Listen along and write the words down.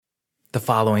The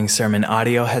following sermon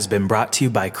audio has been brought to you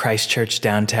by Christ Church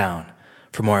Downtown.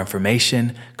 For more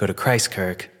information, go to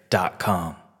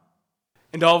christkirk.com.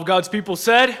 And all of God's people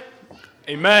said,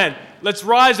 Amen. Let's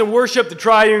rise and worship the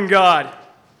triune God.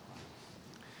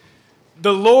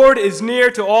 The Lord is near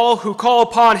to all who call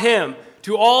upon him,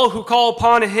 to all who call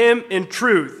upon him in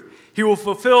truth. He will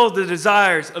fulfill the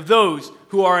desires of those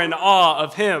who are in awe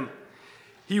of him.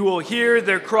 He will hear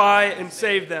their cry and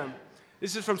save them.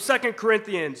 This is from 2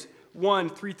 Corinthians 1,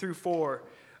 3 through 4.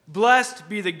 Blessed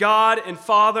be the God and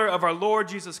Father of our Lord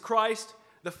Jesus Christ,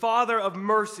 the Father of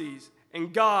mercies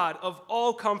and God of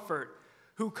all comfort,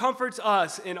 who comforts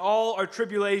us in all our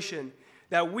tribulation,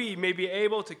 that we may be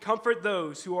able to comfort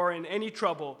those who are in any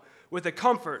trouble with the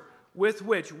comfort with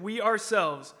which we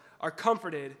ourselves are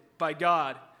comforted by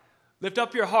God. Lift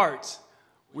up your hearts.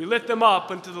 We lift them up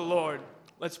unto the Lord.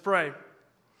 Let's pray.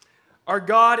 Our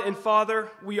God and Father,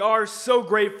 we are so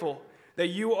grateful that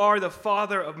you are the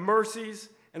Father of mercies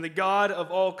and the God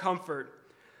of all comfort.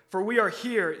 For we are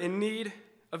here in need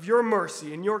of your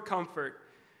mercy and your comfort.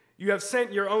 You have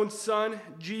sent your own Son,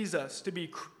 Jesus, to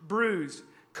be bruised,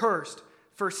 cursed,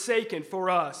 forsaken for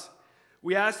us.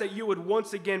 We ask that you would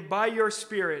once again, by your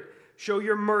Spirit, show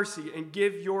your mercy and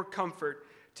give your comfort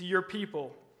to your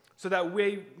people, so that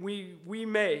we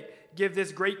may give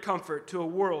this great comfort to a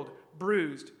world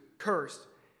bruised, cursed,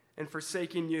 and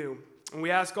forsaking you. And we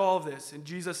ask all of this in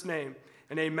Jesus' name,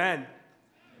 and amen. Amen.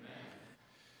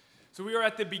 So we are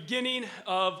at the beginning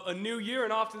of a new year,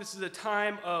 and often this is a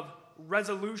time of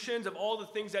resolutions, of all the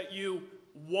things that you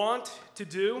want to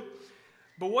do.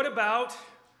 But what about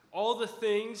all the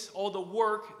things, all the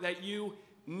work that you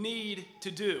need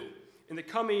to do in the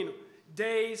coming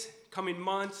days, coming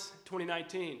months,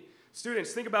 2019?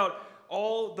 Students, think about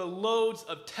all the loads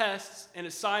of tests and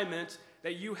assignments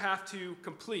that you have to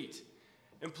complete.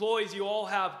 Employees, you all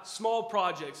have small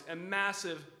projects and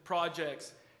massive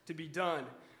projects to be done.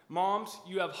 Moms,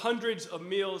 you have hundreds of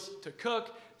meals to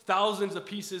cook, thousands of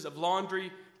pieces of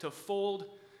laundry to fold,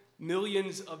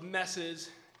 millions of messes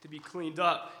to be cleaned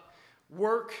up.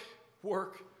 Work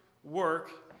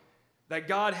that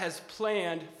God has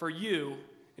planned for you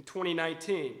in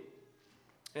 2019.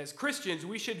 As Christians,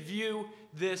 we should view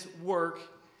this work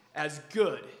as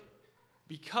good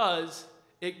because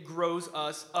it grows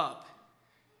us up.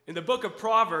 In the book of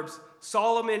Proverbs,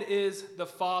 Solomon is the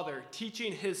father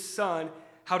teaching his son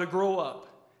how to grow up,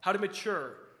 how to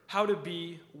mature, how to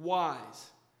be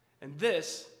wise. And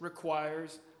this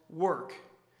requires work.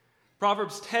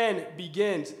 Proverbs 10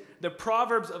 begins, the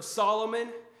Proverbs of Solomon,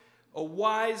 a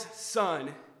wise son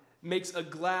makes a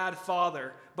glad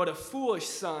father, but a foolish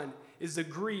son is the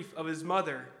grief of his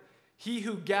mother. He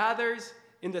who gathers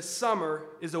in the summer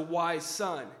is a wise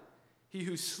son. He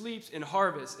who sleeps in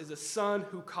harvest is a son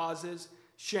who causes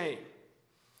shame.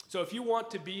 So if you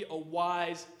want to be a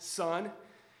wise son,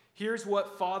 here's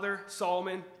what Father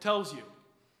Solomon tells you.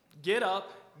 Get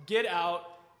up, get out,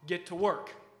 get to work.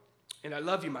 And I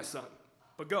love you, my son,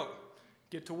 but go,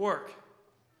 get to work.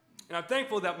 And I'm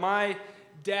thankful that my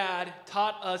dad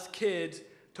taught us kids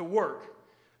to work.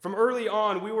 From early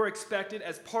on, we were expected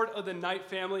as part of the Knight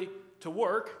family to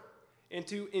work and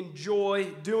to enjoy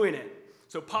doing it.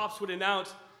 So Pops would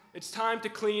announce, it's time to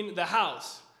clean the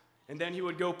house. And then he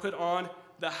would go put on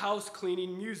the house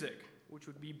cleaning music, which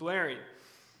would be blaring.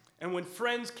 And when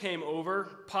friends came over,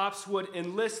 Pops would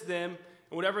enlist them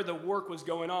in whatever the work was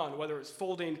going on, whether it was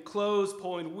folding clothes,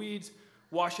 pulling weeds,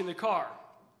 washing the car.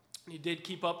 He did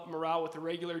keep up morale with a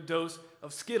regular dose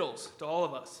of Skittles to all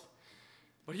of us.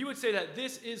 But he would say that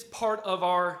this is part of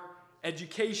our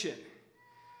education.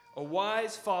 A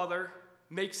wise father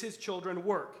makes his children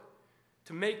work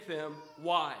to make them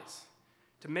wise,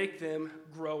 to make them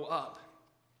grow up.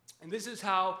 And this is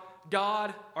how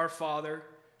God, our Father,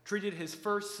 treated his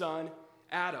first son,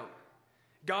 Adam.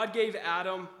 God gave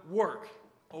Adam work,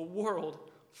 a world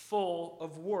full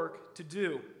of work to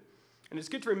do. And it's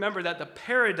good to remember that the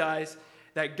paradise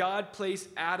that God placed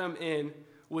Adam in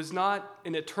was not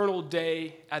an eternal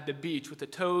day at the beach with the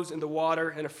toes in the water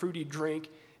and a fruity drink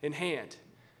in hand.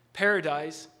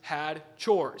 Paradise had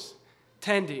chores,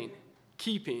 tending,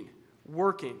 keeping,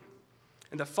 working.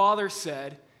 And the Father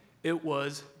said it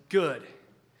was good.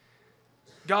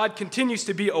 God continues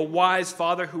to be a wise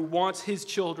father who wants his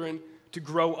children to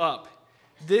grow up.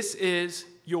 This is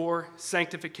your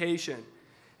sanctification.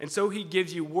 And so he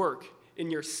gives you work in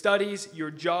your studies,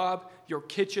 your job, your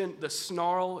kitchen, the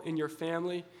snarl in your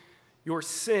family, your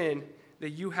sin that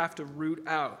you have to root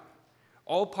out.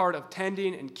 All part of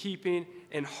tending and keeping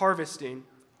and harvesting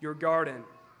your garden.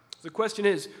 The question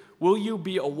is, will you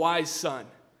be a wise son?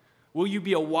 Will you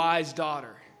be a wise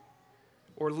daughter?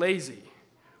 Or lazy?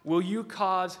 will you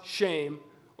cause shame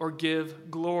or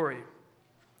give glory?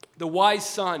 The wise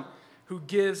son who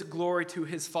gives glory to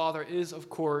his Father is, of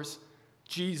course,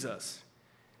 Jesus.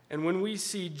 And when we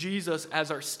see Jesus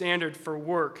as our standard for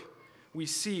work, we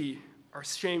see our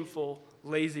shameful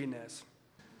laziness.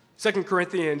 2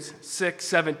 Corinthians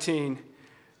 6:17,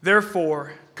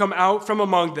 therefore, come out from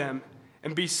among them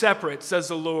and be separate, says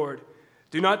the Lord.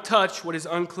 Do not touch what is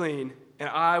unclean, and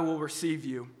I will receive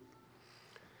you.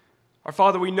 Our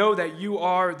Father, we know that you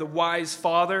are the wise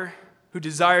Father who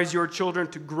desires your children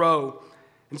to grow.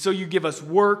 And so you give us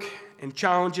work and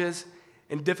challenges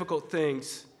and difficult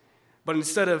things. But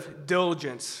instead of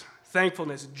diligence,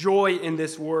 thankfulness, joy in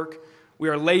this work, we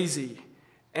are lazy,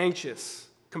 anxious,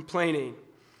 complaining.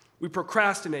 We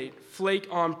procrastinate, flake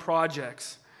on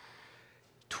projects,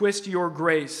 twist your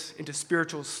grace into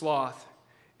spiritual sloth,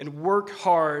 and work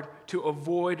hard to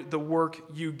avoid the work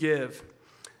you give.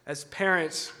 As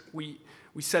parents, we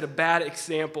set a bad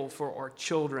example for our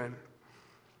children.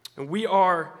 And we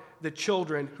are the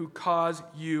children who cause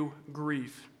you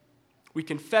grief. We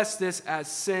confess this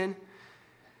as sin,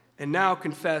 and now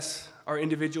confess our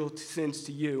individual sins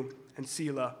to you and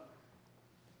Selah.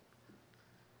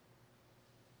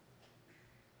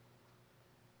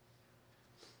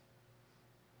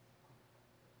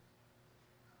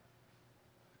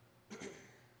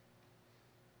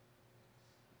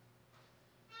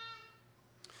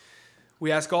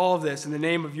 We ask all of this in the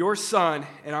name of your Son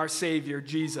and our Savior,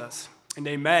 Jesus. And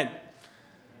amen.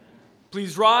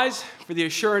 Please rise for the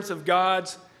assurance of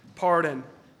God's pardon.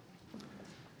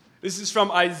 This is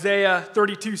from Isaiah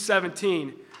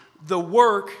 32:17. The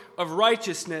work of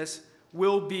righteousness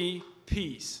will be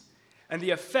peace, and the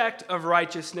effect of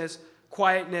righteousness,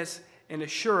 quietness, and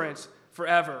assurance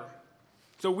forever.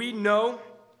 So we know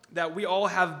that we all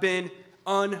have been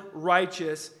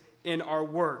unrighteous in our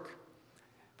work.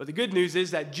 But the good news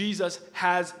is that Jesus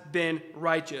has been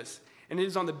righteous. And it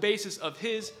is on the basis of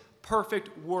his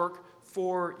perfect work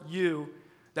for you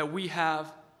that we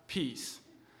have peace.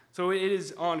 So it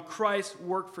is on Christ's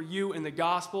work for you in the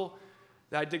gospel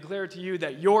that I declare to you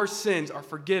that your sins are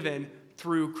forgiven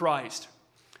through Christ.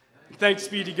 Thanks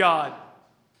be to God.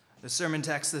 The sermon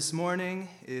text this morning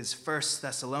is 1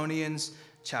 Thessalonians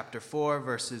chapter 4,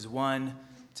 verses 1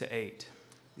 to 8.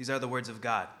 These are the words of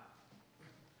God.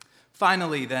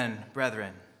 Finally, then,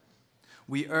 brethren,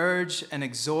 we urge and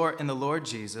exhort in the Lord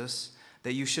Jesus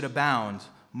that you should abound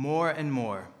more and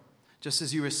more, just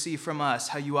as you receive from us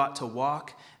how you ought to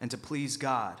walk and to please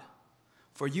God.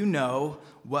 For you know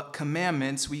what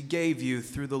commandments we gave you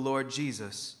through the Lord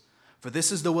Jesus. For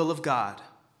this is the will of God,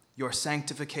 your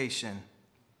sanctification,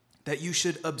 that you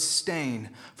should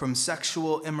abstain from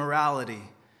sexual immorality,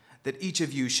 that each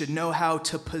of you should know how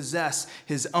to possess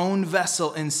his own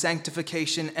vessel in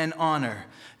sanctification and honor,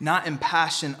 not in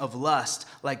passion of lust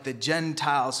like the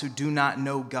Gentiles who do not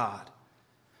know God,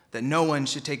 that no one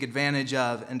should take advantage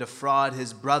of and defraud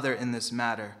his brother in this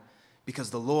matter,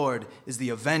 because the Lord is the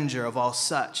avenger of all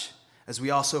such, as we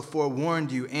also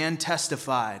forewarned you and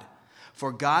testified.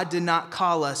 For God did not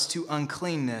call us to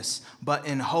uncleanness, but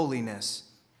in holiness.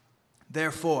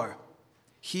 Therefore,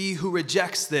 he who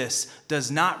rejects this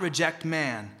does not reject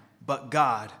man, but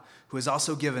God, who has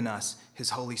also given us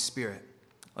his Holy Spirit.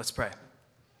 Let's pray.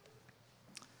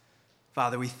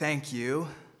 Father, we thank you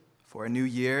for a new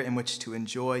year in which to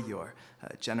enjoy your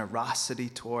generosity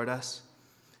toward us.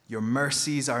 Your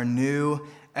mercies are new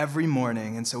every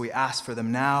morning, and so we ask for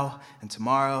them now and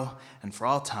tomorrow and for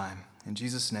all time. In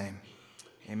Jesus' name,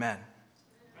 amen.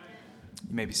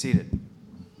 You may be seated.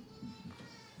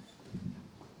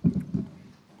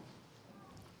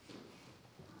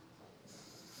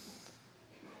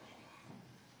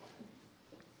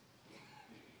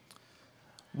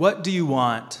 What do you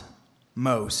want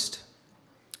most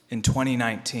in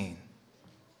 2019?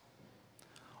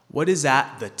 What is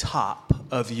at the top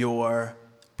of your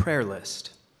prayer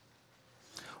list?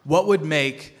 What would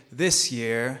make this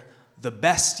year the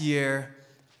best year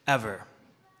ever?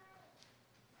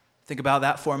 Think about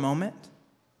that for a moment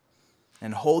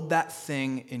and hold that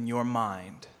thing in your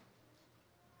mind.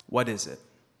 What is it?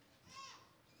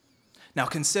 Now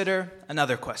consider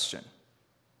another question.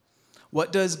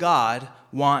 What does God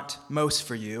want most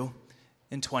for you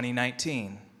in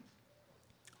 2019?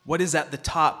 What is at the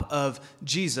top of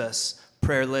Jesus'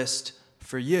 prayer list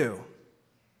for you?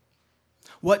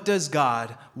 What does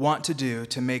God want to do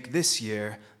to make this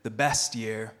year the best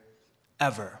year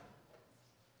ever?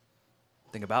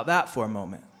 Think about that for a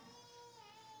moment.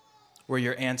 Were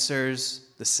your answers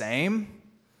the same,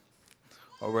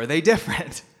 or were they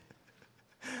different?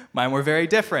 Mine were very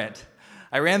different.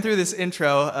 I ran through this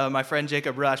intro. My friend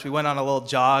Jacob Rush, we went on a little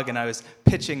jog, and I was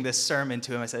pitching this sermon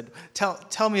to him. I said,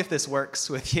 tell me if this works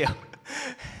with you.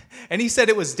 And he said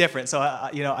it was different. So,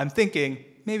 I'm thinking,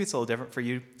 maybe it's a little different for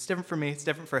you. It's different for me. It's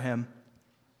different for him.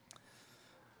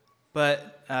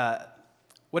 But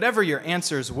whatever your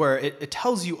answers were, it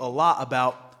tells you a lot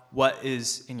about what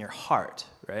is in your heart,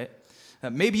 right?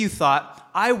 Maybe you thought,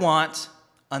 I want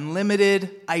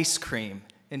unlimited ice cream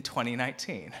in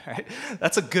 2019, right?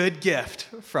 That's a good gift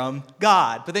from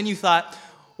God. But then you thought,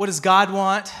 what does God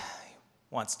want?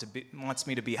 He wants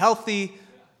me to be healthy,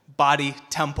 body,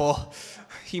 temple.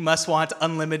 He must want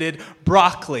unlimited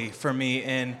broccoli for me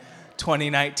in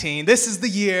 2019. This is the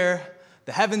year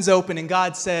the heavens open and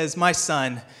God says, my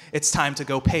son, it's time to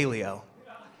go paleo.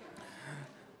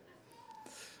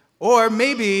 Or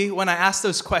maybe when I asked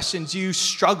those questions, you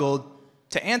struggled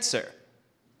to answer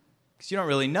because you don't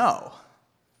really know.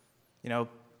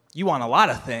 You want a lot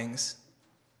of things.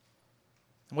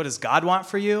 What does God want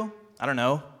for you? I don't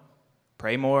know.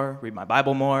 Pray more, read my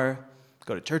Bible more,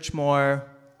 go to church more.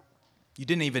 You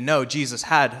didn't even know Jesus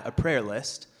had a prayer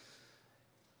list.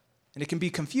 And it can be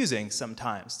confusing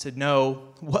sometimes to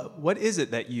know what is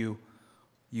it that you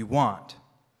want.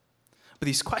 But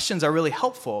these questions are really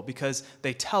helpful because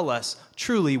they tell us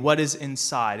truly what is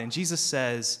inside. And Jesus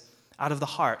says, out of the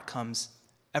heart comes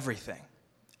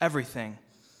everything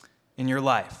in your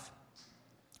life.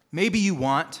 Maybe you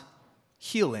want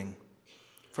healing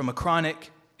from a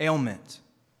chronic ailment.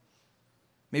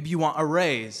 Maybe you want a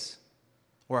raise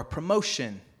or a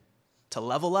promotion to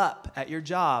level up at your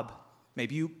job.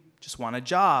 Maybe you just want a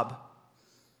job.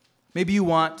 Maybe you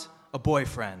want a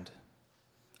boyfriend,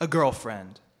 a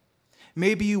girlfriend.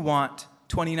 Maybe you want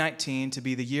 2019 to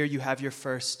be the year you have your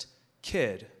first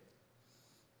kid.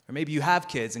 Or maybe you have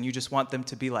kids and you just want them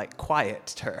to be like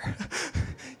quieter.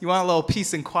 You want a little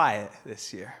peace and quiet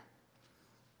this year.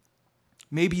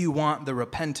 Maybe you want the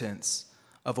repentance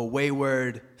of a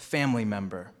wayward family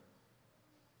member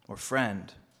or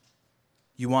friend.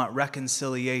 You want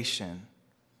reconciliation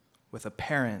with a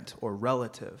parent or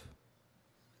relative.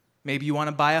 Maybe you want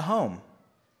to buy a home.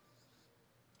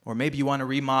 Or maybe you want to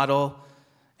remodel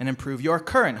and improve your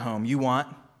current home. You want,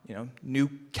 new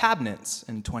cabinets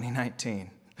in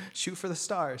 2019. Shoot for the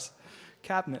stars.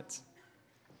 Cabinets.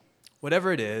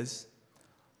 Whatever it is,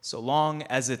 so long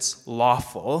as it's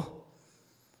lawful,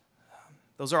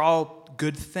 those are all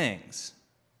good things.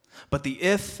 But the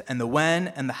if and the when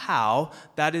and the how,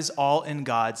 that is all in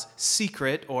God's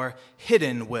secret or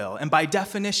hidden will. And by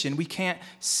definition, we can't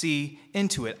see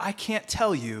into it. I can't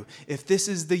tell you if this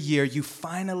is the year you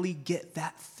finally get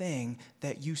that thing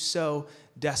that you so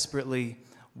desperately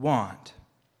want.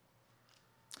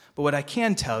 But what I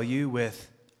can tell you with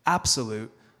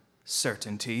absolute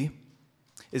certainty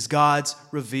is God's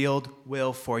revealed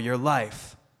will for your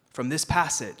life from this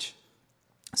passage.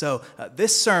 So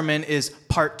this sermon is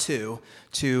part 2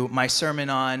 to my sermon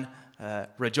on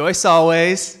rejoice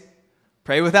always,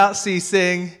 pray without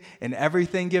ceasing, in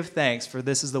everything give thanks, for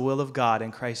this is the will of God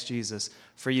in Christ Jesus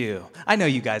for you. I know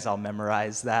you guys all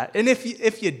memorized that. And if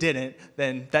you didn't,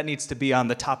 then that needs to be on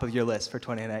the top of your list for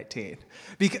 2019.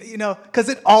 Because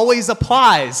it always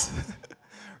applies,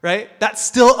 right? That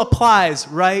still applies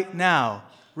right now.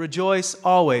 Rejoice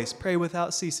always, pray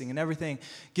without ceasing, and everything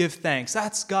give thanks.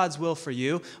 That's God's will for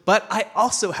you, but I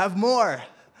also have more.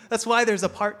 That's why there's a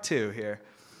part 2 here.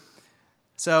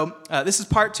 So this is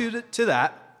part 2 to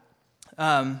that,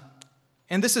 and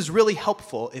this is really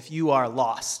helpful if you are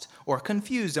lost or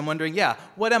confused and wondering,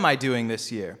 what am I doing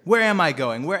this year? Where am I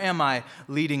going? Where am I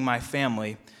leading my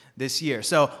family this year?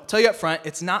 So I'll tell you up front,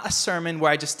 it's not a sermon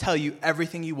where I just tell you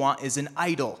everything you want is an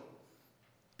idol,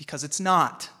 because it's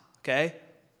not, okay?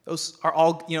 Those are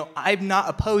all, I'm not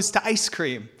opposed to ice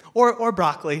cream or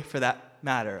broccoli for that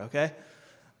matter, okay?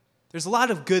 There's a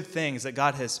lot of good things that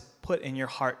God has put in your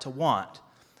heart to want.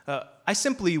 I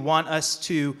simply want us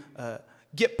to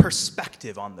get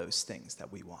perspective on those things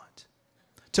that we want,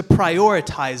 to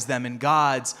prioritize them in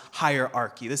God's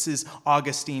hierarchy. This is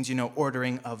Augustine's,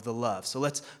 ordering of the love. So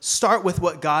let's start with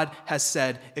what God has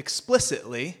said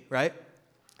explicitly, right?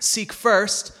 Seek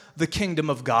first the kingdom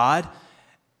of God,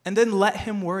 and then let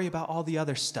him worry about all the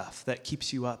other stuff that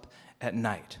keeps you up at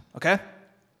night, okay?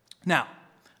 Now,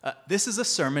 this is a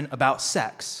sermon about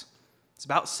sex. It's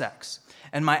about sex.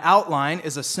 And my outline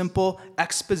is a simple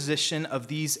exposition of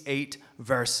these 8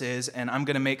 verses, and I'm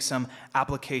going to make some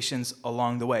applications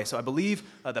along the way. So I believe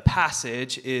the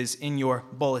passage is in your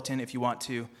bulletin if you want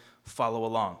to follow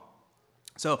along.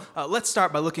 So let's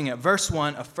start by looking at verse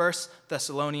 1 of 1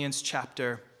 Thessalonians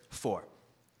chapter 4.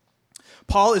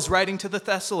 Paul is writing to the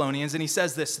Thessalonians, and he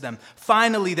says this to them,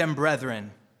 "Finally then,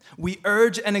 brethren, We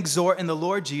urge and exhort in the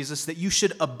Lord Jesus that you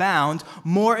should abound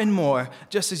more and more,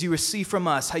 just as you receive from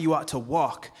us how you ought to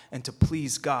walk and to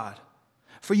please God.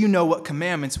 For you know what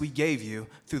commandments we gave you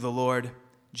through the Lord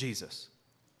Jesus.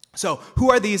 So, who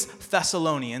are these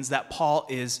Thessalonians that Paul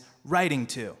is writing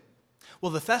to?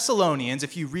 Well, the Thessalonians,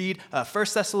 if you read 1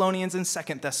 Thessalonians and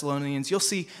 2 Thessalonians, you'll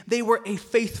see they were a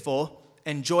faithful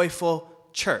and joyful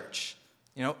church.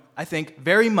 I think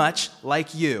very much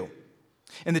like you.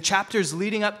 In the chapters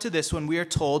leading up to this one, we are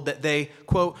told that they,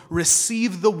 quote,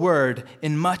 received the word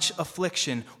in much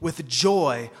affliction with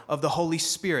joy of the Holy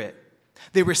Spirit.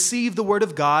 They received the word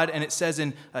of God, and it says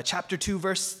in chapter 2,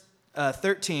 verse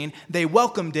 13, they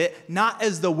welcomed it not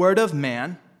as the word of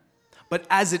man, but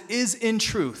as it is in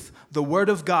truth, the word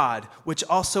of God, which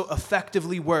also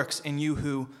effectively works in you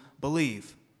who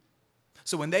believe.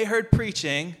 So when they heard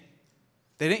preaching,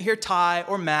 they didn't hear Ty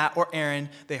or Matt or Aaron,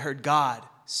 they heard God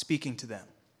speaking to them.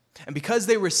 And because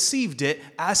they received it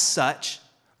as such,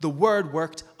 the word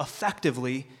worked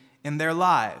effectively in their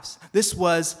lives. This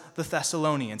was the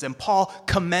Thessalonians, and Paul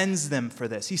commends them for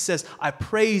this. He says, I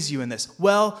praise you in this.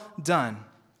 Well done.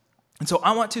 And so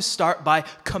I want to start by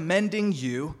commending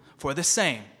you for the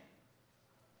same.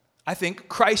 I think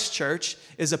Christ Church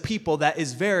is a people that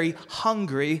is very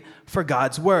hungry for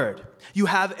God's word. You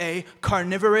have a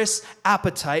carnivorous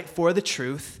appetite for the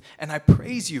truth, and I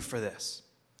praise you for this.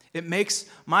 It makes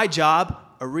my job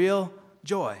a real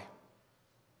joy.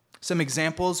 Some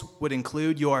examples would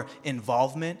include your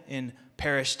involvement in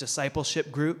parish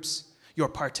discipleship groups, your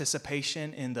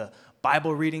participation in the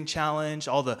Bible reading challenge,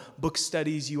 all the book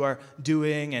studies you are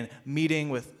doing and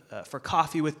meeting for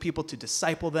coffee with people to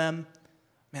disciple them.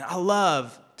 Man, I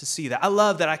love to see that. I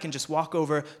love that I can just walk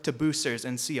over to Boosters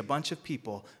and see a bunch of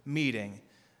people meeting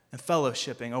and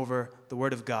fellowshipping over the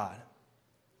Word of God.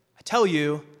 I tell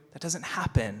you, that doesn't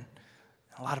happen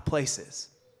in a lot of places,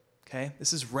 okay?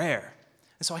 This is rare.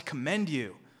 And so I commend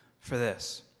you for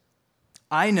this.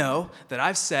 I know that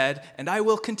I've said, and I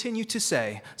will continue to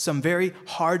say, some very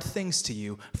hard things to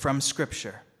you from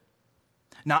Scripture.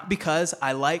 Not because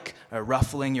I like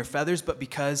ruffling your feathers, but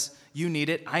because you need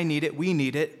it, I need it, we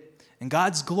need it, and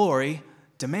God's glory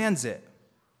demands it.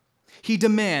 He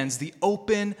demands the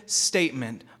open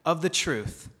statement of the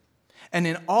truth. And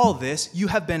in all this, you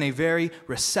have been a very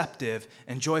receptive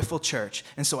and joyful church.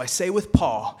 And so I say with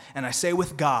Paul, and I say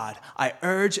with God, I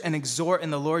urge and exhort in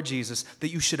the Lord Jesus that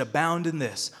you should abound in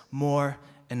this more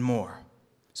and more.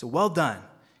 So well done.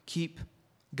 Keep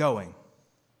going.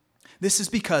 This is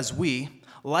because we,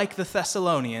 like the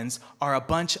Thessalonians, are a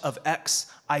bunch of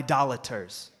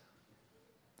ex-idolaters.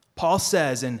 Paul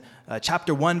says in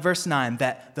chapter 1, verse 9,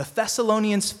 that the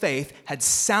Thessalonians' faith had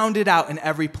sounded out in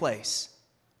every place.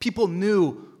 People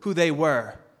knew who they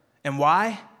were. And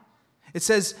why? It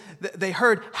says they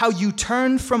heard how you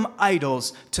turned from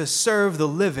idols to serve the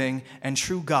living and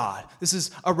true God. This is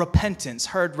a repentance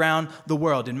heard round the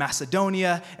world in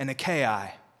Macedonia and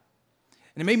Achaia.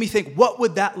 And it made me think, what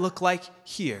would that look like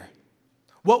here?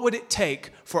 What would it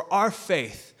take for our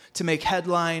faith to make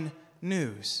headline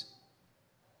news?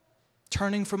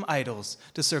 Turning from idols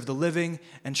to serve the living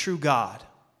and true God.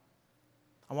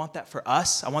 I want that for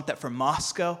us. I want that for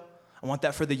Moscow. I want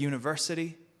that for the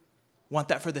university. I want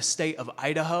that for the state of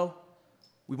Idaho.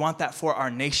 We want that for our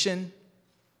nation,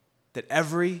 that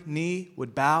every knee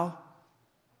would bow.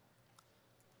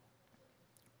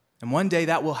 And one day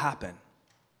that will happen.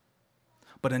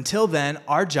 But until then,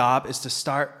 our job is to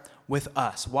start with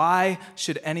us. Why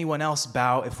should anyone else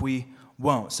bow if we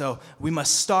won't? So we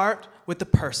must start with the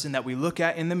person that we look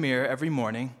at in the mirror every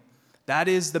morning. That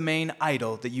is the main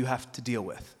idol that you have to deal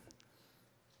with.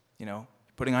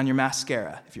 Putting on your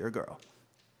mascara if you're a girl.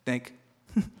 Think,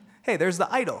 hey, there's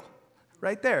the idol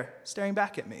right there staring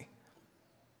back at me.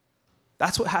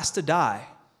 That's what has to die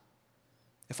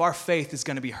if our faith is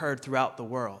going to be heard throughout the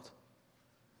world.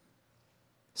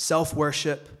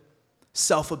 Self-worship,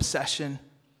 self-obsession,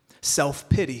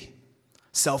 self-pity,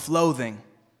 self-loathing,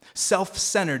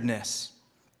 self-centeredness.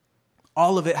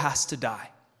 All of it has to die.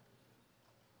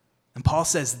 And Paul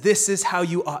says, this is how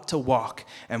you ought to walk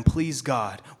and please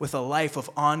God with a life of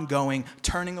ongoing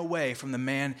turning away from the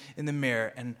man in the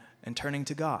mirror and turning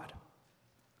to God.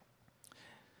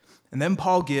 And then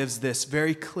Paul gives this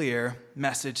very clear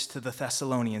message to the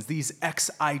Thessalonians, these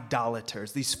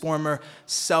ex-idolaters, these former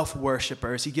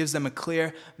self-worshipers. He gives them a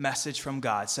clear message from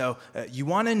God. So you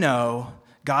want to know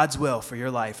God's will for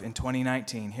your life in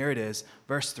 2019. Here it is,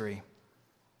 verse 3.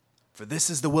 For this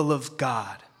is the will of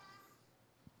God,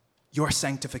 your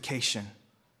sanctification.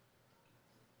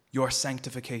 Your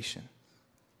sanctification.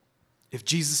 If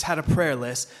Jesus had a prayer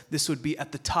list, this would be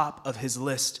at the top of his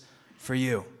list for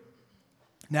you.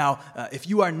 Now, if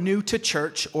you are new to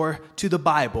church or to the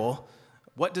Bible,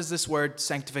 what does this word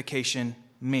sanctification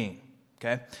mean?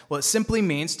 Okay? Well, it simply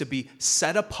means to be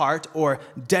set apart or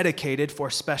dedicated for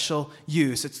special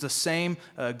use. It's the same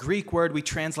Greek word we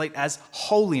translate as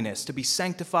holiness. To be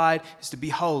sanctified is to be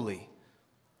holy.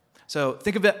 So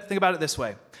think about it this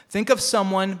way. Think of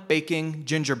someone baking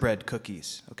gingerbread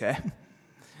cookies, okay?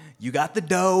 You got the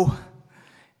dough,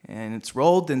 and it's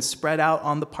rolled and spread out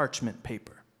on the parchment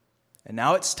paper. And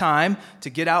now it's time to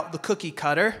get out the cookie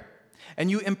cutter, and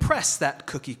you impress that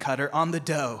cookie cutter on the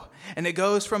dough. And it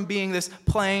goes from being this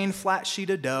plain, flat sheet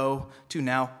of dough to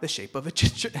now the shape of a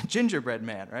gingerbread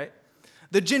man, right?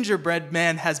 The gingerbread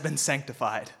man has been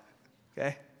sanctified,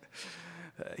 okay?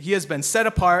 He has been set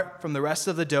apart from the rest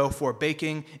of the dough for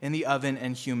baking in the oven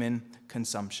and human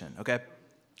consumption, okay?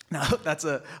 Now, that's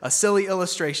a silly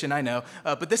illustration, I know,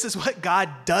 but this is what God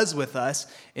does with us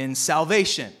in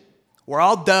salvation. We're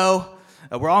all dough,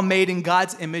 we're all made in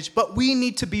God's image, but we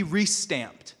need to be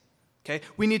restamped, okay?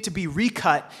 We need to be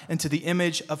recut into the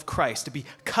image of Christ, to be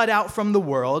cut out from the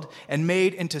world and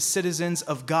made into citizens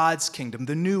of God's kingdom,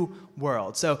 the new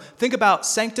world. So think about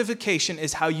sanctification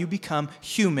is how you become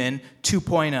human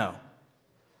 2.0.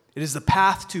 It is the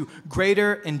path to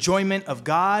greater enjoyment of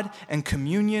God and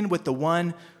communion with the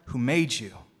one who made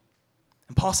you.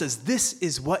 And Paul says, this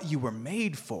is what you were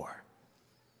made for.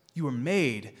 You were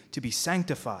made to be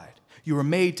sanctified. You were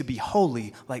made to be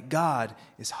holy like God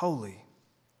is holy.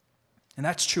 And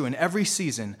that's true in every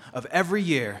season of every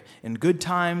year, in good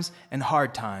times and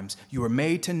hard times. You were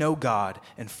made to know God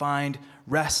and find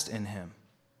rest in him.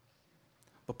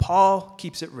 But Paul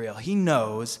keeps it real. He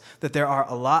knows that there are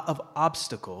a lot of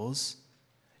obstacles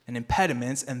and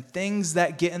impediments and things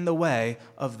that get in the way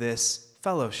of this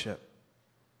fellowship.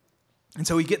 And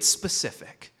so he gets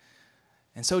specific.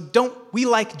 And so we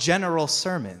like general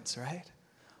sermons, right?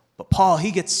 But Paul,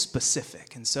 he gets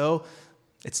specific. And so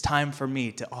it's time for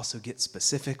me to also get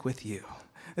specific with you.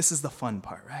 This is the fun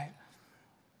part, right?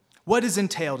 What is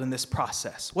entailed in this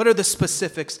process? What are the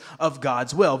specifics of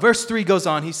God's will? Verse 3 goes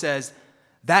on, he says,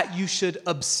 that you should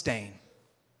abstain.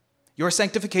 Your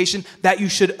sanctification, that you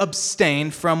should abstain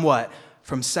from what?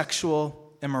 From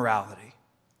sexual immorality.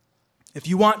 If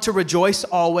you want to rejoice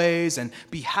always and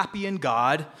be happy in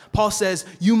God, Paul says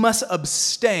you must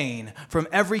abstain from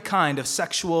every kind of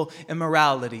sexual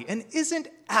immorality. And isn't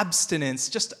abstinence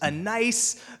just a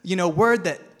nice, word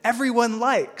that everyone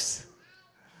likes?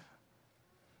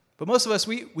 But most of us,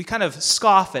 we kind of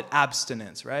scoff at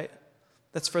abstinence, right?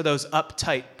 That's for those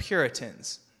uptight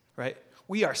Puritans, right?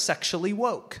 We are sexually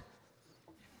woke.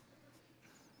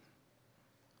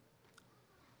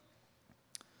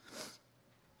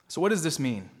 So what does this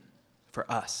mean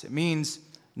for us? It means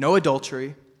no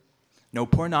adultery, no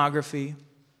pornography,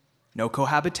 no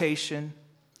cohabitation,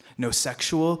 no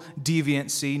sexual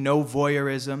deviancy, no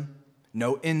voyeurism,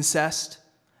 no incest,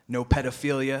 no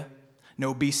pedophilia,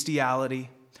 no bestiality,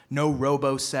 no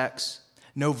robo-sex,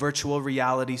 no virtual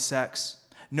reality sex,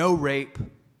 no rape,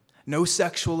 no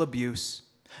sexual abuse,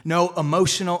 no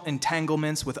emotional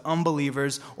entanglements with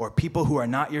unbelievers or people who are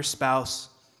not your spouse,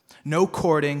 no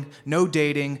courting, no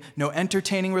dating, no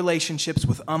entertaining relationships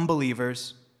with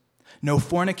unbelievers, no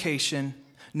fornication,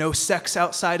 no sex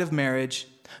outside of marriage,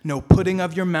 no putting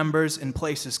of your members in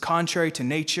places contrary to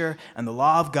nature and the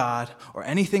law of God, or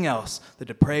anything else the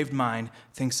depraved mind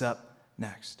thinks up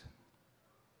next.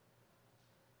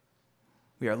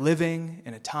 We are living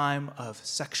in a time of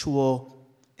sexual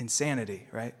insanity,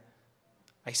 right?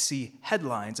 I see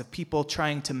headlines of people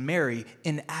trying to marry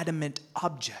inanimate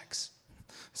objects.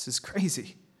 This is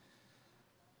crazy.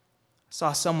 I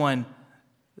saw someone,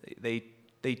 they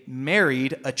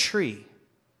married a tree,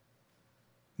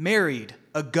 married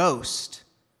a ghost.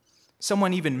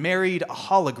 Someone even married a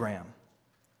hologram.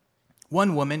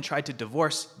 One woman tried to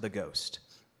divorce the ghost.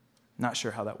 Not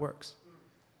sure how that works.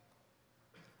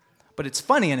 But it's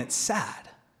funny and it's sad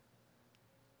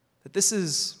that this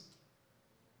is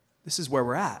where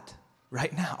we're at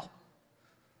right now.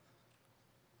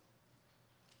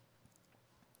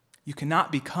 You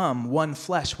cannot become one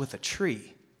flesh with a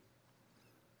tree.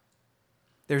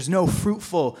 There's no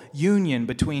fruitful union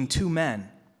between two men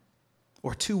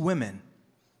or two women.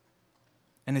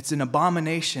 And it's an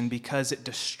abomination because it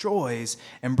destroys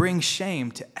and brings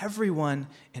shame to everyone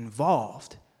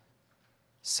involved.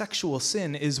 Sexual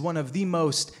sin is one of the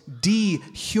most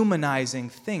dehumanizing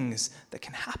things that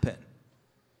can happen.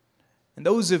 And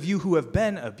those of you who have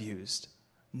been abused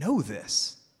know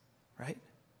this, right?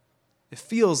 It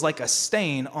feels like a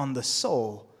stain on the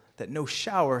soul that no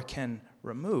shower can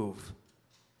remove.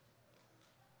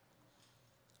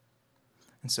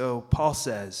 And so Paul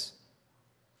says,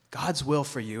 God's will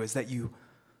for you is that you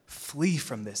flee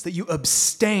from this, that you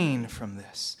abstain from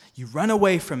this. You run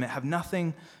away from it, have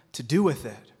nothing to do with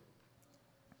it.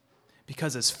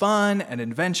 Because as fun and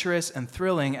adventurous and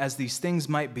thrilling as these things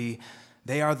might be,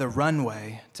 they are the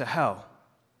runway to hell.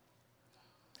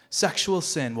 Sexual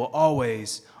sin will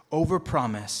always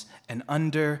overpromise and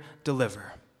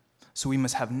underdeliver. So we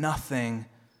must have nothing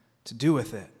to do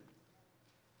with it.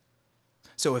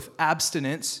 So if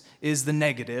abstinence is the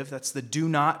negative, that's the do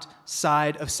not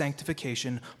side of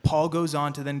sanctification, Paul goes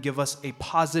on to then give us a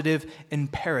positive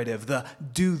imperative, the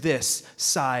do this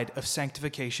side of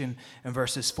sanctification in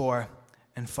verses 4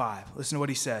 and 5. Listen to what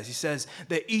he says. He says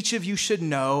that each of you should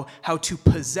know how to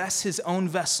possess his own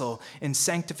vessel in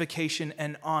sanctification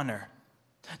and honor,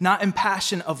 not in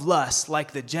passion of lust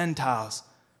like the Gentiles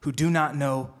who do not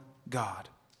know God.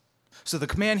 So the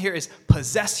command here is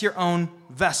possess your own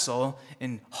vessel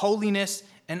in holiness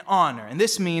and honor. And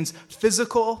this means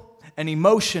physical and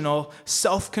emotional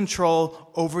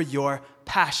self-control over your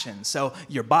passions. So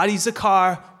your body's a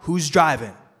car, who's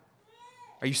driving?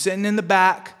 Are you sitting in the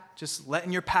back, just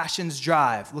letting your passions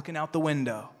drive, looking out the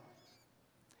window?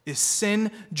 Is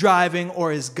sin driving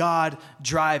or is God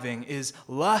driving? Is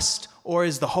lust or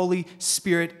is the Holy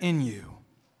Spirit in you?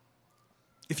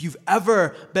 If you've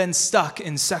ever been stuck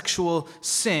in sexual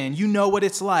sin, you know what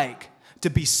it's like to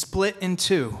be split in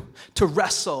two, to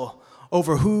wrestle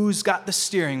over who's got the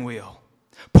steering wheel.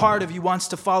 Part of you wants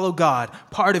to follow God,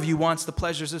 part of you wants the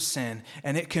pleasures of sin,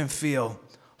 and it can feel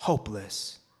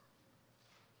hopeless.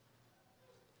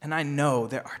 And I know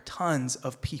there are tons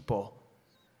of people,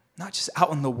 not just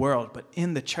out in the world, but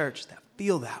in the church that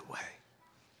feel that way,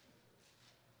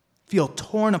 feel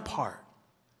torn apart.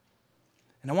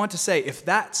 And I want to say, if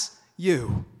that's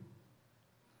you,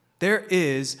 there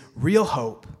is real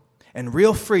hope and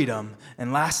real freedom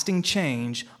and lasting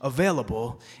change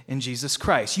available in Jesus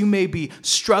Christ. You may be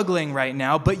struggling right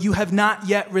now, but you have not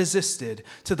yet resisted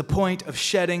to the point of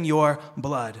shedding your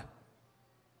blood.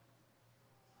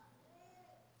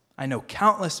 I know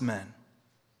countless men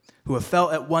who have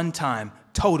felt at one time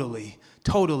totally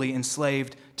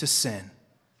enslaved to sin,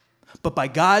 but by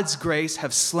God's grace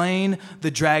have slain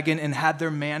the dragon and had their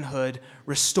manhood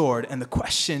restored. And the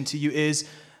question to you is,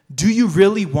 do you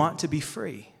really want to be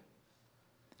free?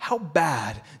 How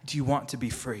bad do you want to be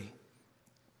free?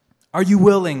 Are you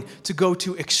willing to go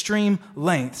to extreme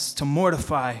lengths to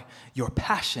mortify your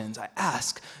passions? I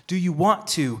ask, do you want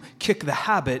to kick the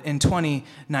habit in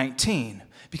 2019?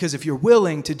 Because if you're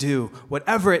willing to do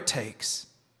whatever it takes,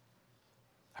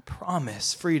 I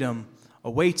promise freedom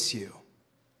awaits you.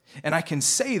 And I can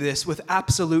say this with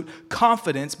absolute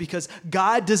confidence because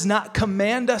God does not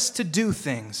command us to do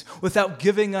things without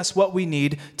giving us what we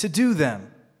need to do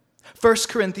them. 1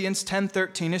 Corinthians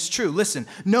 10:13 is true. Listen,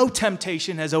 no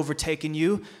temptation has overtaken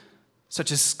you, such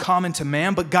as common to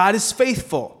man, but God is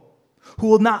faithful, who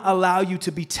will not allow you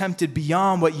to be tempted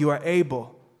beyond what you are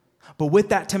able. But with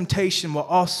that temptation will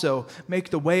also make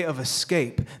the way of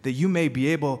escape that you may be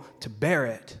able to bear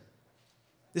it.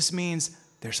 This means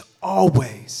there's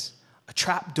always a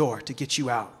trap door to get you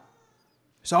out.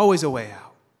 There's always a way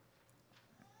out.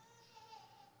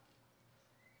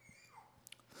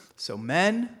 So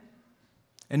men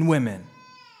and women,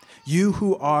 you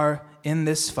who are in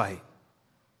this fight,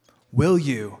 will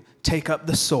you take up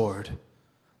the sword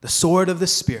of the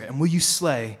Spirit, and will you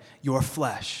slay your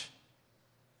flesh?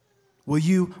 Will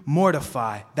you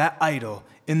mortify that idol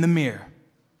in the mirror?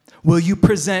 Will you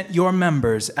present your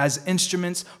members as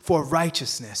instruments for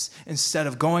righteousness instead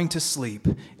of going to sleep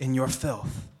in your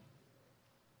filth?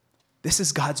 This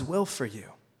is God's will for you.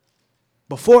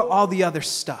 Before all the other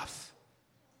stuff,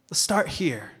 let's start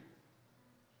here.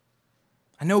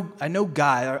 I know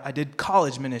Guy, I did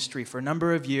college ministry for a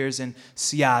number of years in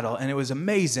Seattle, and it was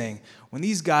amazing when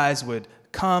these guys would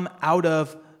come out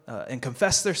of and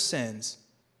confess their sins.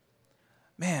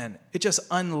 Man, it just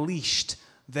unleashed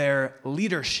their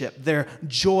leadership, their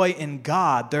joy in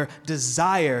God, their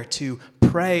desire to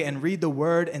pray and read the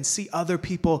word and see other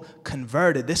people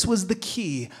converted. This was the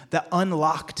key that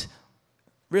unlocked,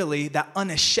 really, that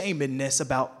unashamedness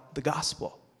about the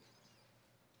gospel.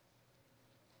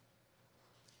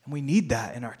 And we need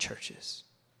that in our churches.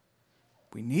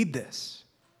 We need this.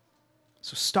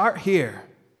 So start here.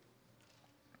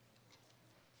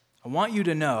 I want you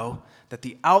to know that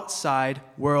the outside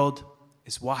world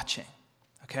is watching.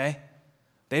 Okay?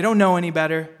 They don't know any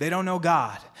better. They don't know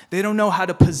God. They don't know how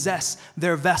to possess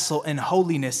their vessel in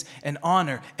holiness and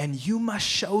honor. And you must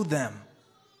show them.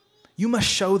 You must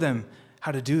show them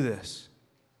how to do this.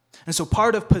 And so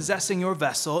part of possessing your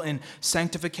vessel in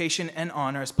sanctification and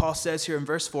honor, as Paul says here in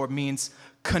verse 4, means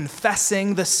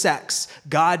confessing the sex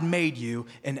God made you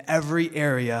in every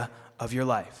area of your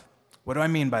life. What do I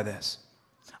mean by this?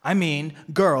 I mean,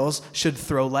 girls should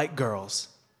throw like girls,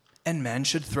 and men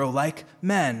should throw like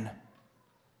men.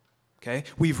 Okay?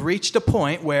 We've reached a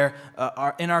point where,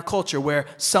 in our culture, where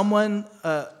someone,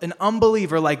 an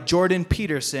unbeliever like Jordan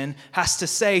Peterson, has to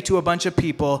say to a bunch of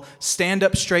people, stand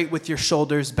up straight with your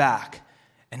shoulders back.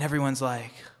 And everyone's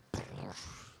like,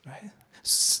 right?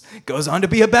 Goes on to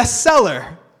be a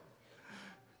bestseller.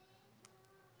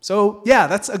 So, yeah,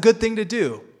 that's a good thing to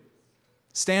do.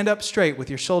 Stand up straight with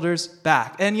your shoulders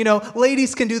back. And,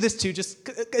 ladies can do this too.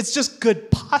 It's just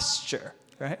good posture,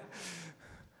 right?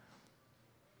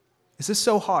 This is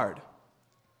so hard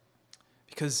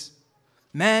because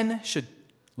men should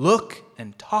look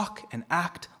and talk and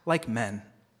act like men.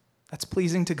 That's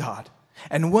pleasing to God.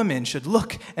 And women should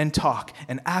look and talk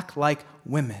and act like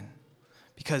women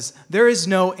because there is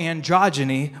no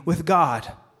androgyny with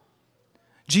God.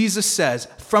 Jesus says,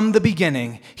 from the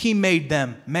beginning, he made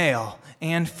them male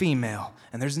and female,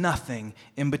 and there's nothing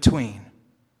in between.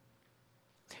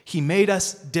 He made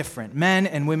us different, men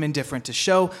and women different, to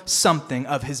show something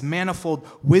of his manifold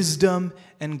wisdom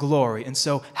and glory. And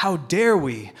so how dare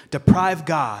we deprive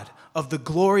God of the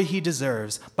glory he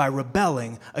deserves by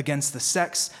rebelling against the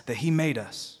sex that he made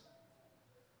us?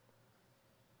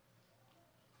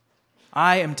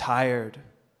 I am tired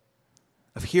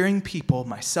of hearing people,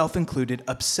 myself included,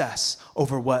 obsess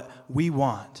over what we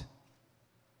want.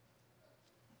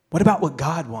 What about what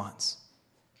God wants?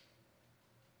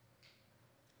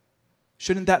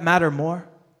 Shouldn't that matter more?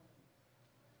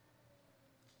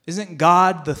 Isn't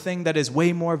God the thing that is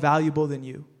way more valuable than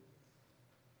you?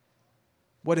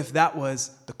 What if that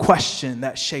was the question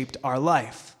that shaped our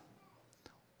life?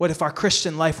 What if our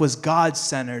Christian life was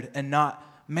God-centered and not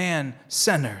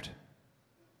man-centered?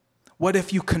 What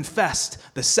if you confessed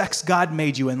the sex God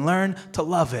made you and learned to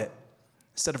love it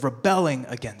instead of rebelling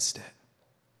against it?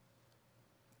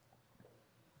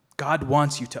 God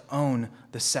wants you to own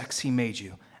the sex he made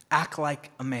you. Act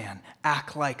like a man.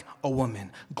 Act like a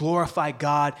woman. Glorify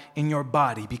God in your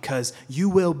body because you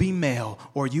will be male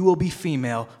or you will be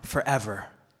female forever.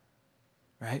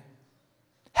 Right?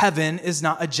 Heaven is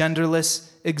not a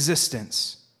genderless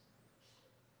existence.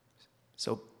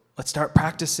 So let's start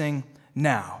practicing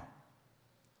now.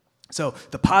 So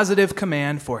the positive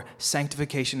command for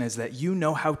sanctification is that you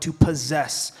know how to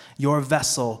possess your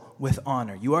vessel with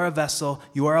honor. You are a vessel,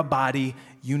 you are a body,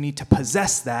 you need to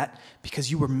possess that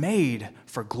because you were made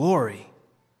for glory.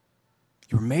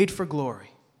 You were made for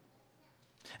glory.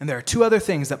 And there are two other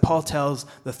things that Paul tells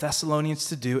the Thessalonians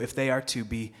to do if they are to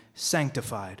be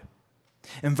sanctified.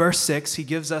 In verse 6, he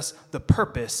gives us the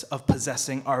purpose of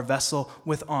possessing our vessel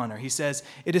with honor. He says,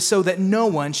 it is so that no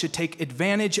one should take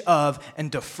advantage of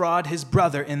and defraud his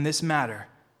brother in this matter,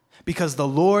 because the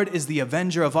Lord is the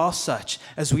avenger of all such,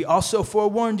 as we also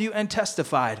forewarned you and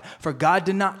testified, for God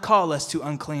did not call us to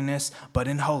uncleanness, but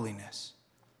in holiness.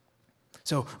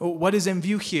 So what is in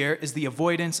view here is the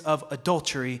avoidance of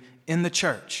adultery in the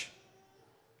church.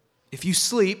 If you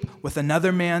sleep with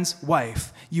another man's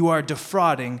wife, you are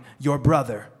defrauding your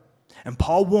brother. And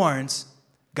Paul warns,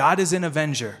 God is an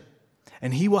avenger,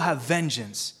 and he will have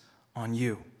vengeance on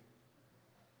you.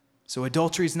 So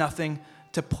adultery is nothing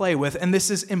to play with, and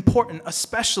this is important,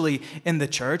 especially in the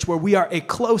church, where we are a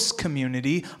close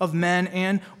community of men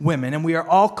and women, and we are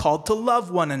all called to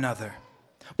love one another.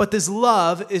 But this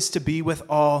love is to be with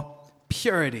all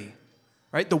purity,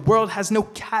 right? The world has no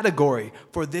category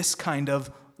for this kind of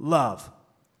love.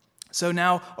 So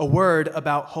now a word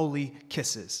about holy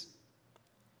kisses.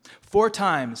 Four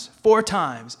times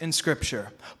in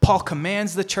Scripture, Paul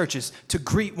commands the churches to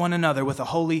greet one another with a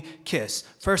holy kiss.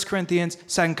 1 Corinthians,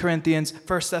 2 Corinthians,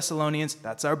 1 Thessalonians,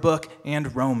 that's our book,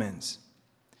 and Romans.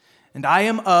 And I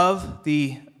am of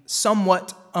the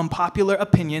somewhat unpopular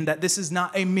opinion that this is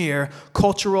not a mere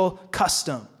cultural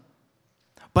custom,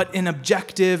 but an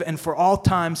objective and for all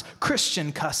times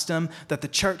Christian custom that the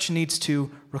church needs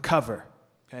to recover.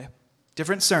 Okay?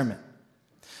 Different sermon.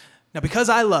 Now, because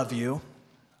I love you,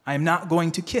 I am not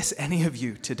going to kiss any of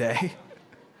you today.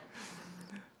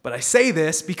 But I say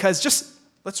this because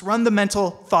let's run the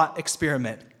mental thought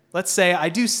experiment. Let's say, I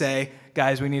do say,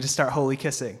 guys, we need to start holy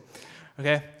kissing.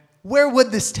 Okay? Where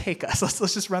would this take us?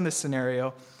 Let's just run this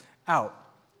scenario out.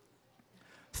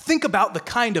 Think about the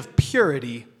kind of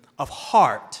purity of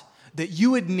heart that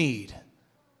you would need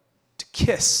to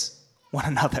kiss one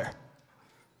another.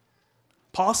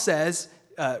 Paul says,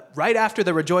 right after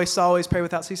the rejoice always, pray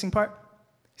without ceasing part,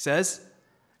 he says,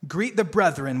 greet the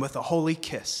brethren with a holy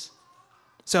kiss.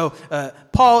 So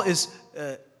Paul is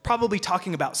probably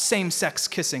talking about same-sex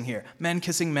kissing here. Men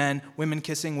kissing men, women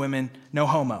kissing women, no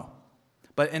homo.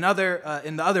 But in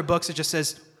the other books, it just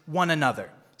says one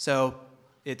another. So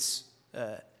it's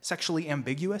sexually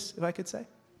ambiguous, if I could say.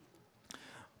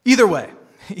 Either way,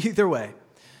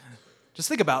 just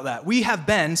think about that. We have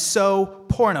been so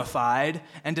pornified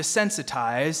and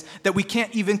desensitized that we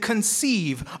can't even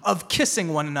conceive of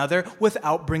kissing one another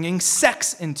without bringing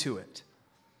sex into it.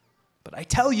 But I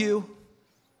tell you,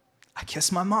 I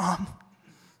kiss my mom,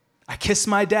 I kiss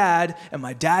my dad, and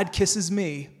my dad kisses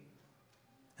me,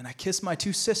 and I kiss my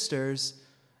two sisters,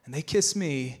 and they kiss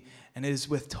me, and it is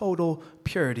with total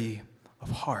purity of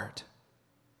heart.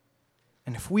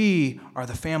 And if we are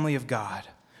the family of God,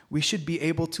 we should be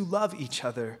able to love each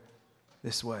other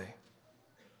this way.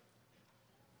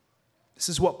 This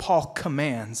is what Paul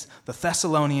commands the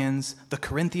Thessalonians, the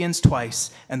Corinthians twice,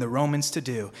 and the Romans to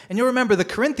do. And you'll remember the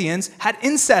Corinthians had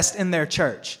incest in their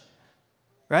church,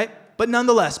 right? But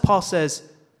nonetheless, Paul says,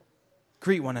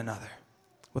 greet one another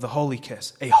with a holy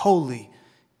kiss, a holy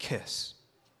kiss.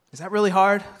 Is that really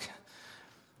hard?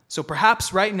 So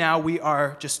perhaps right now we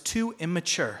are just too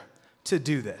immature to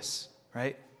do this,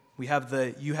 right? We have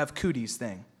the you have cooties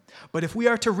thing. But if we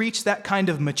are to reach that kind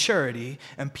of maturity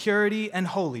and purity and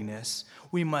holiness,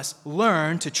 we must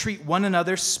learn to treat one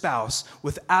another's spouse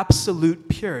with absolute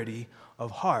purity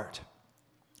of heart.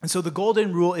 And so the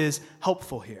golden rule is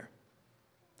helpful here.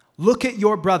 Look at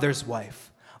your brother's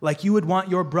wife like you would want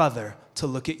your brother to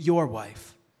look at your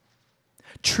wife.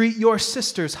 Treat your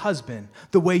sister's husband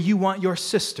the way you want your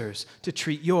sisters to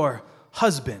treat your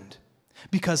husband.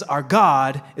 Because our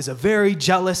God is a very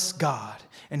jealous God,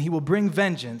 and he will bring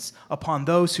vengeance upon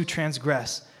those who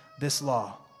transgress this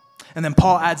law. And then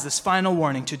Paul adds this final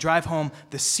warning to drive home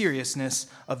the seriousness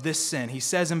of this sin. He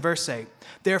says in verse 8,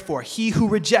 therefore, he who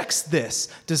rejects this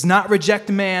does not reject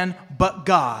man, but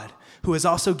God, who has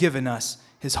also given us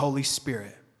his Holy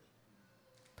Spirit.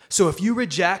 So if you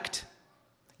reject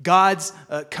God's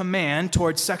command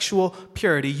towards sexual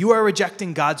purity, you are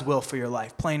rejecting God's will for your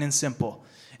life, plain and simple.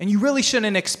 And you really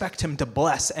shouldn't expect him to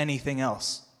bless anything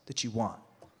else that you want,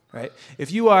 right?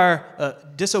 If you are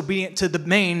disobedient to the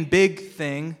main big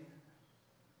thing,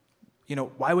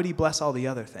 why would he bless all the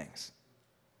other things?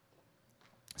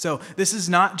 So this is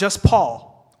not just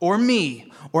Paul or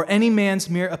me or any man's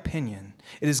mere opinion.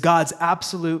 It is God's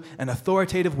absolute and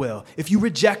authoritative will. If you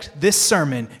reject this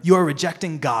sermon, you are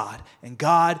rejecting God, and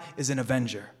God is an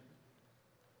avenger.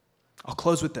 I'll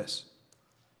close with this.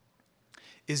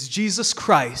 Is Jesus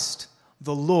Christ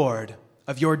the Lord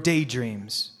of your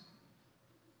daydreams?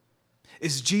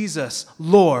 Is Jesus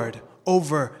Lord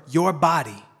over your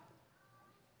body?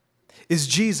 Is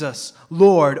Jesus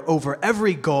Lord over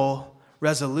every goal,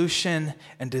 resolution,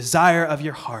 and desire of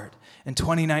your heart in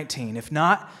 2019? If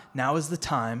not, now is the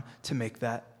time to make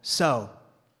that so.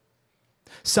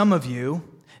 Some of you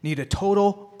need a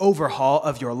total overhaul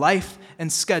of your life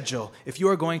and schedule if you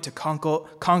are going to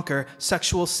conquer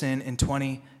sexual sin in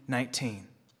 2019.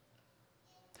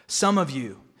 Some of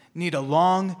you need a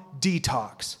long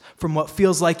detox from what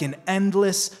feels like an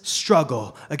endless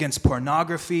struggle against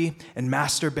pornography and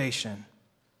masturbation.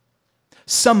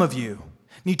 Some of you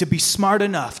need to be smart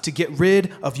enough to get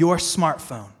rid of your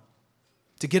smartphone,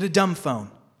 to get a dumb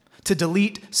phone, to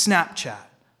delete Snapchat,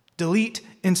 delete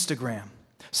Instagram.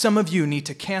 Some of you need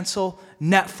to cancel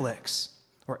Netflix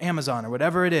or Amazon or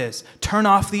whatever it is. Turn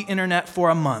off the internet for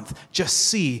a month. Just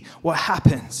see what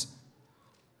happens.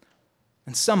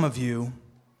 And some of you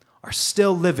are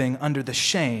still living under the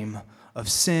shame of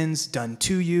sins done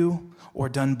to you or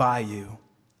done by you.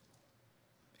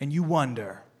 And you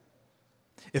wonder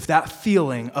if that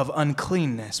feeling of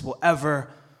uncleanness will ever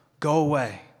go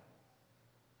away.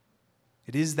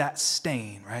 It is that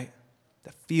stain, right,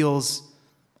 that feels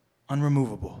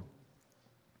unremovable.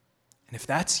 And if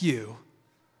that's you,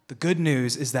 the good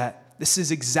news is that this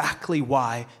is exactly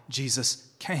why Jesus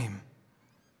came.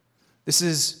 This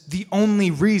is the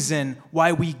only reason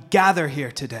why we gather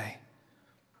here today.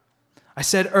 I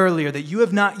said earlier that you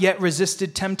have not yet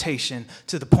resisted temptation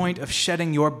to the point of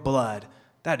shedding your blood.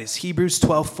 That is Hebrews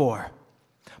 12:4.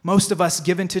 Most of us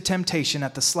give in to temptation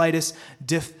at the slightest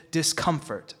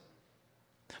discomfort.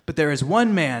 But there is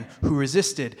one man who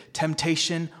resisted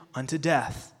temptation unto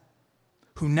death,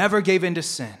 who never gave in to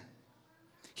sin.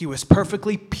 He was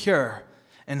perfectly pure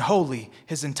and holy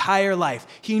his entire life.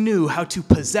 He knew how to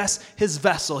possess his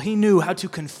vessel. He knew how to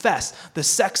confess the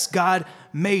sex God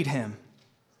made him.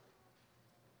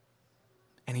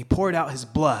 And he poured out his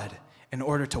blood in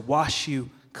order to wash you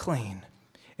clean,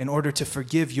 in order to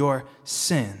forgive your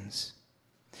sins.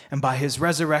 and by his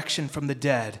resurrection from the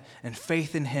dead and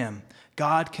faith in him,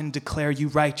 God can declare you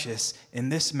righteous in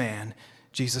this man,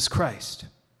 Jesus Christ.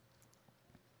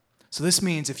 So this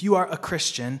means if you are a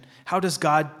Christian, how does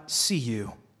God see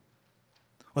you?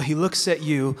 Well, he looks at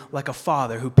you like a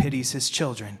father who pities his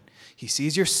children. He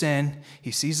sees your sin,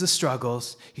 he sees the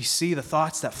struggles, he sees the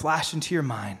thoughts that flash into your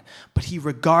mind, but he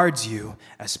regards you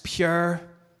as pure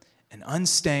and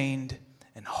unstained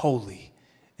and holy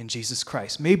in Jesus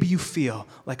Christ. Maybe you feel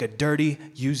like a dirty,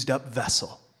 used-up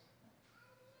vessel.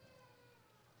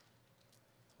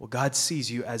 Well, God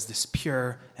sees you as this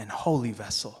pure and holy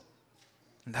vessel.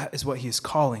 And that is what he is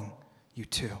calling you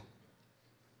to.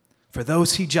 For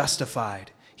those he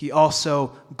justified, he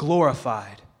also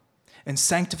glorified. And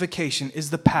sanctification is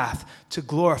the path to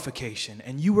glorification.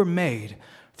 And you were made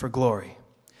for glory.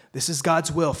 This is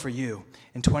God's will for you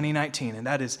in 2019. And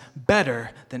that is better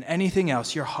than anything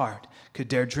else your heart could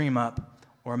dare dream up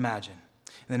or imagine.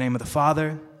 In the name of the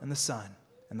Father, and the Son,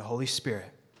 and the Holy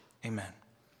Spirit. Amen.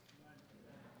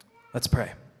 Let's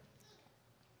pray.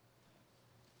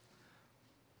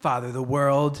 Father, the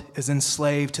world is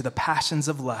enslaved to the passions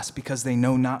of lust because they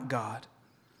know not God.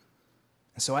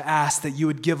 And so I ask that you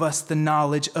would give us the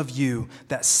knowledge of you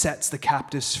that sets the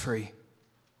captives free.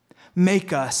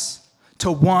 Make us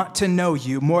to want to know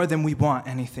you more than we want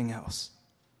anything else.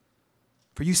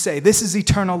 For you say, this is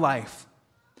eternal life,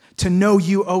 to know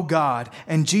you, O God,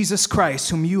 and Jesus Christ,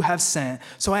 whom you have sent.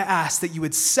 So I ask that you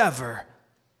would sever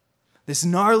this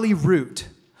gnarly root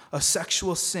of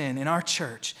sexual sin in our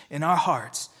church, in our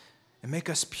hearts, and make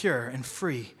us pure and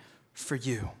free for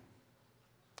you.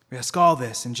 We ask all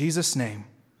this in Jesus' name,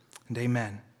 and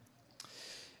amen.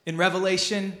 In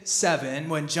Revelation 7,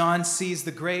 when John sees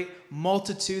the great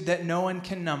multitude that no one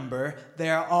can number, they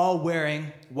are all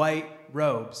wearing white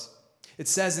robes. It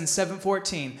says in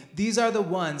 7:14, these are the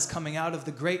ones coming out of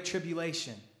the great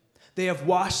tribulation. They have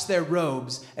washed their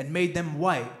robes and made them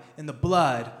white in the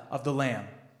blood of the Lamb.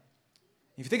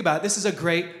 If you think about it, this is a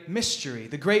great mystery,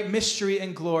 the great mystery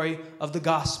and glory of the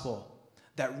gospel.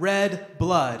 That red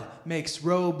blood makes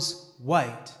robes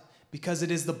white because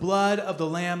it is the blood of the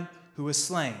Lamb who was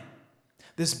slain.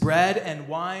 This bread and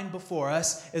wine before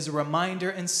us is a reminder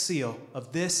and seal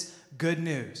of this good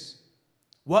news.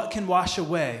 What can wash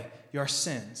away your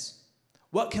sins?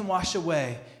 What can wash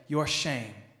away your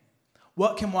shame?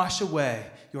 What can wash away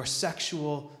your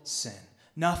sexual sin?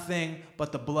 Nothing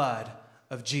but the blood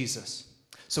of Jesus.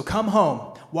 So come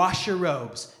home, wash your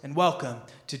robes, and welcome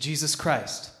to Jesus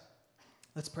Christ.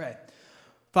 Let's pray.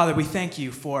 Father, we thank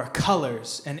you for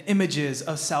colors and images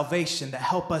of salvation that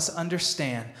help us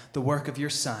understand the work of your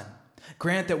Son.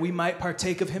 Grant that we might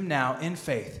partake of him now in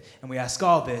faith. And we ask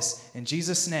all this in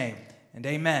Jesus' name, and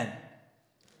amen.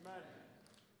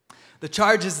 The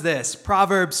charge is this.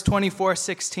 Proverbs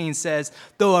 24:16 says,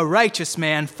 though a righteous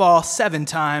man fall 7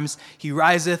 times, he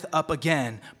riseth up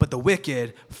again, but the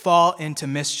wicked fall into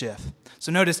mischief.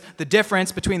 So notice the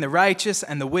difference between the righteous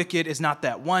and the wicked is not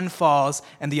that one falls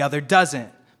and the other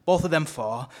doesn't. Both of them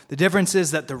fall. The difference is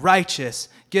that the righteous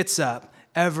gets up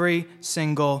every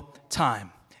single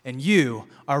time. And you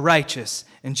are righteous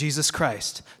in Jesus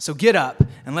Christ. So get up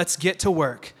and let's get to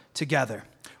work together.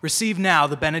 Receive now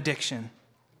the benediction.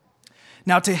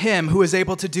 Now to him who is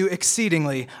able to do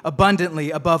exceedingly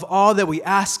abundantly above all that we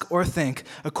ask or think,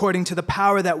 according to the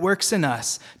power that works in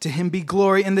us, to him be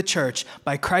glory in the church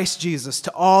by Christ Jesus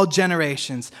to all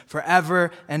generations,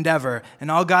 forever and ever.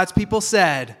 And all God's people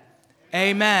said,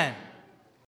 Amen.